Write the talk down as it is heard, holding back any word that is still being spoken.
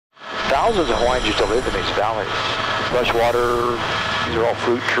Thousands of Hawaiians used to live in these valleys. Fresh water, these are all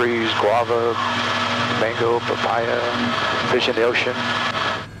fruit trees, guava, mango, papaya, fish in the ocean.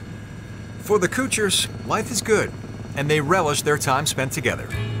 For the Kuchars, life is good, and they relish their time spent together.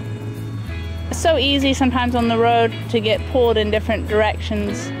 It's so easy sometimes on the road to get pulled in different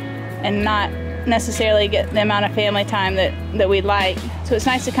directions and not necessarily get the amount of family time that we'd like. So it's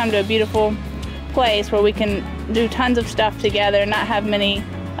nice to come to a beautiful place where we can do tons of stuff together, not have many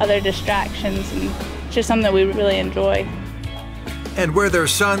other distractions, and it's just something that we really enjoy. And where their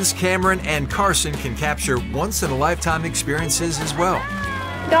sons, Cameron and Carson, can capture once-in-a-lifetime experiences as well.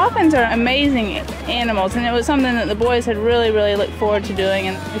 Dolphins are amazing animals, and it was something that the boys had really looked forward to doing,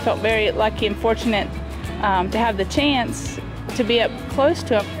 and we felt very lucky and fortunate to have the chance to be up close to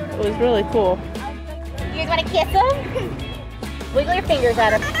them. It was really cool. You guys want to kiss them? Wiggle your fingers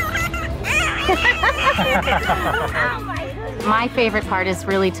at them. My favorite part is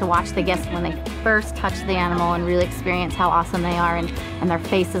really to watch the guests when they first touch the animal and really experience how awesome they are, and their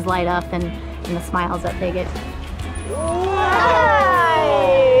faces light up and the smiles that they get.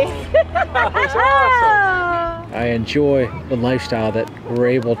 I enjoy the lifestyle that we're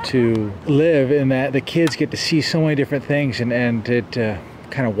able to live, in that the kids get to see so many different things and to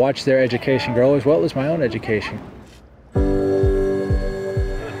kind of watch their education grow as well as my own education.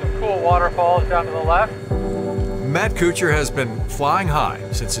 There's some cool waterfalls down to the left. Matt Kuchar has been flying high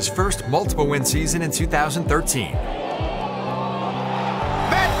since his first multiple-win season in 2013.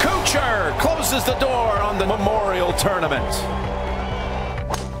 Matt Kuchar closes the door on the Memorial Tournament.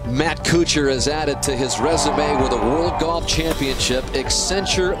 Matt Kuchar has added to his resume with a World Golf Championship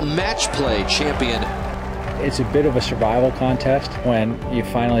Accenture Match Play champion. It's a bit of a survival contest when you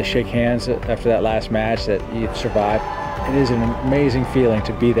finally shake hands after that last match that you've survived. It is an amazing feeling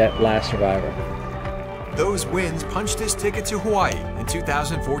to be that last survivor. Those wins punched his ticket to Hawaii in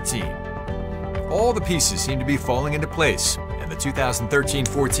 2014. All the pieces seem to be falling into place, and the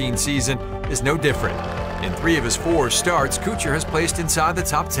 2013-14 season is no different. In 3 of his 4 starts, Kuchar has placed inside the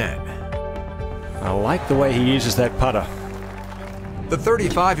top 10. I like the way he uses that putter. The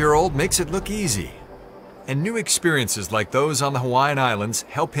 35-year-old makes it look easy. And new experiences like those on the Hawaiian Islands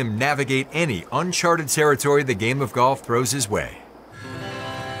help him navigate any uncharted territory the game of golf throws his way.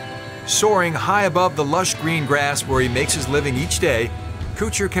 Soaring high above the lush green grass where he makes his living each day,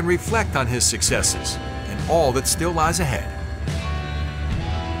 Kuchar can reflect on his successes and all that still lies ahead.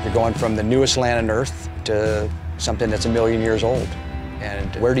 You're going from the newest land on Earth to something that's 1 million years old.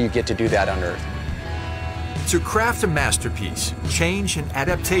 And where do you get to do that on Earth? To craft a masterpiece, change and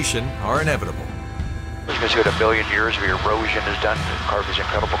adaptation are inevitable. Because you had 1 million years of erosion has done to carve these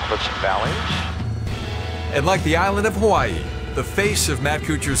incredible cliffs and valleys. And like the island of Hawaii, the face of Matt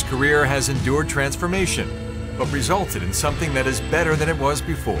Kuchar's career has endured transformation, but resulted in something that is better than it was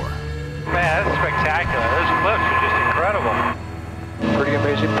before. Man, that's spectacular. Those cliffs are just incredible. Pretty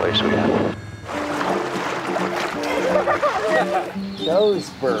amazing place we have. Those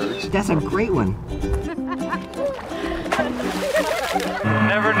birds. That's a great one.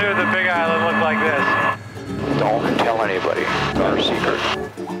 Never knew the Big Island looked like this. Don't tell anybody our secret.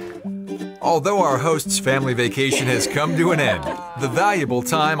 Although our host's family vacation has come to an end, the valuable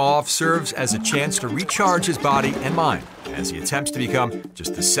time off serves as a chance to recharge his body and mind as he attempts to become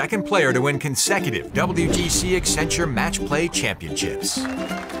just the 2nd player to win consecutive WGC Accenture Match Play Championships.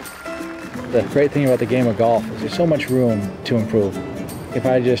 The great thing about the game of golf is there's so much room to improve. If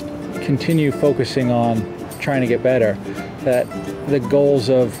I just continue focusing on trying to get better, that the goals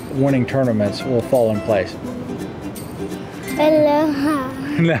of winning tournaments will fall in place. Aloha.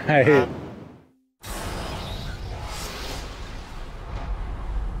 Nice.